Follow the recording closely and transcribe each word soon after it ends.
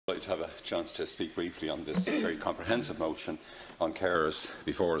I'd like to have a chance to speak briefly on this very comprehensive motion on carers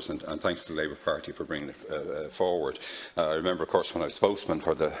before us, and thanks to the Labour Party for bringing it forward. I remember, of course, when I was spokesman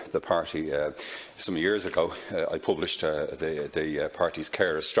for the party some years ago, I published the party's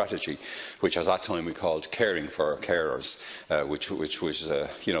carers strategy, which at that time we called Caring for Carers, which was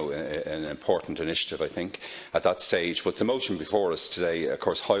an important initiative, I think, at that stage. But the motion before us today, of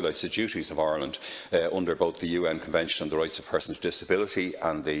course, highlights the duties of Ireland under both the UN Convention on the Rights of Persons with Disability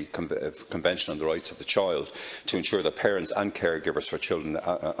and the Convention on the Rights of the Child, to ensure that parents and caregivers for children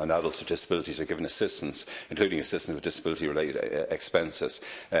and adults with disabilities are given assistance, including assistance with disability-related expenses.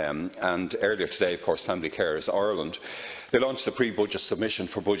 And earlier today, of course, Family Carers Ireland, they launched a pre-budget submission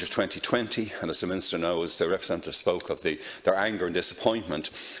for Budget 2020, and as the Minister knows, the representative spoke of their anger and disappointment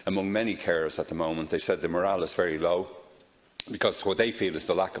among many carers at the moment. They said the morale is very low, because what they feel is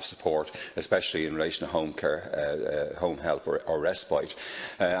the lack of support, especially in relation to home care, home help or respite.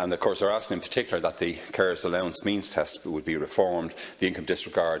 And of course they're asking in particular that the carers allowance means test would be reformed, the income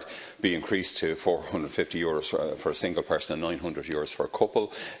disregard be increased to €450 for a single person and €900 for a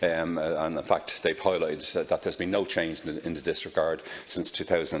couple. And in fact they've highlighted that there's been no change in the disregard since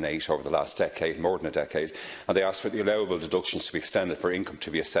 2008, over the last decade, more than a decade. And they ask for the allowable deductions to be extended for income to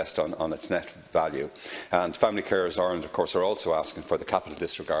be assessed on its net value. And Family Carers Ireland, of course, are also asking for the capital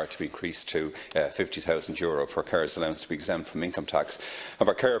disregard to be increased to €50,000 for carers allowance to be exempt from income tax, and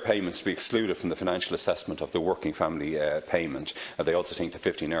for care payments to be excluded from the financial assessment of the working family payment. They also think the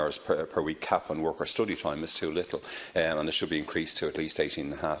 15 hours per week cap on work or study time is too little, and it should be increased to at least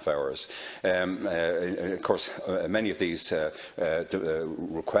 18.5 hours. Of course, many of these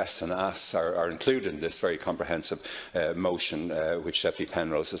requests and asks are included in this very comprehensive motion which Deputy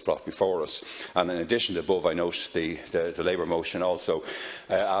Penrose has brought before us. And in addition to the above, I note the Labour motion also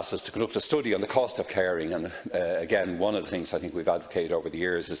asks us to conduct a study on the cost of caring, and again, one of the things I think we've advocated over the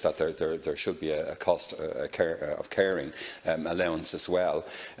years is that there should be a cost of caring allowance as well.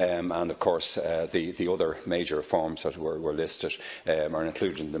 And of course the other major reforms that were listed are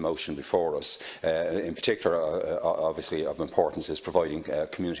included in the motion before us. In particular, obviously of importance is providing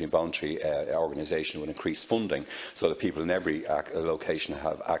community and voluntary organisations with increased funding, so that people in every location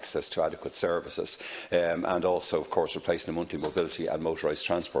have access to adequate services, and also of course replacing the monthly mobility and motorised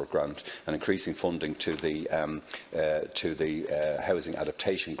transport grant, and increasing funding to the housing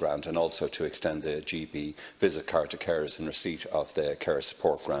adaptation grant, and also to extend the GB visit card to carers in receipt of the carer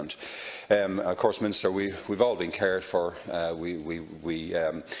support grant. Of course, Minister, we've all been cared for. We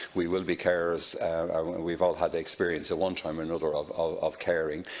will be carers. We've all had the experience at one time or another of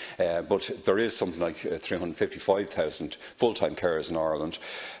caring, but there is something like 355,000 full-time carers in Ireland,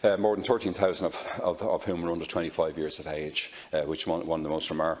 more than 13,000 of whom are under 25 years of age, which is one of the most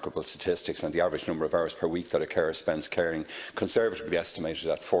remarkable statistics. And the average number of hours per week that a carer spends caring, conservatively estimated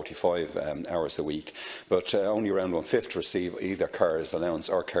at 45 hours a week, but only around 1/5 receive either carers allowance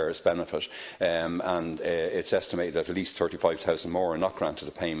or carers benefit, and it's estimated that at least 35,000 more are not granted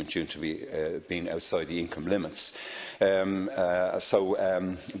a payment due to being outside the income limits. So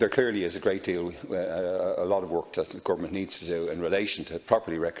there clearly is a great deal, a lot of work that the government needs to do in relation to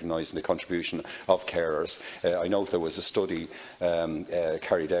properly recognising the contribution of carers. I know there was a study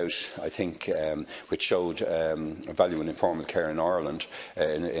carried out, I think, which showed value in informal care in Ireland,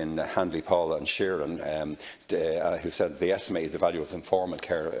 in Handley, Paula and Sheeran, who said they estimated the value of informal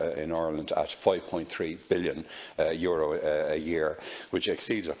care in Ireland at €5.3 billion a year, which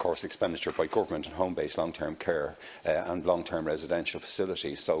exceeds, of course, expenditure by government and home-based long-term care and long-term residential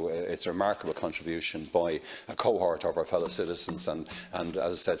facilities. So it's a remarkable contribution by a cohort of our fellow citizens, and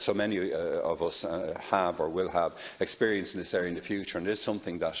as I said, so many of us have or will have experience in this area in the future, and it is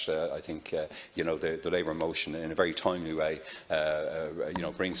something that I think the Labour motion, in a very timely way,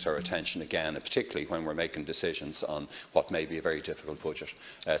 brings to our attention again, particularly when we're making decisions on what may be a very difficult budget.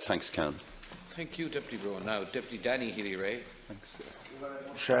 Thanks, Cam. Thank you, Deputy Broughan. Now, Deputy Danny Healy-Rae. Thanks.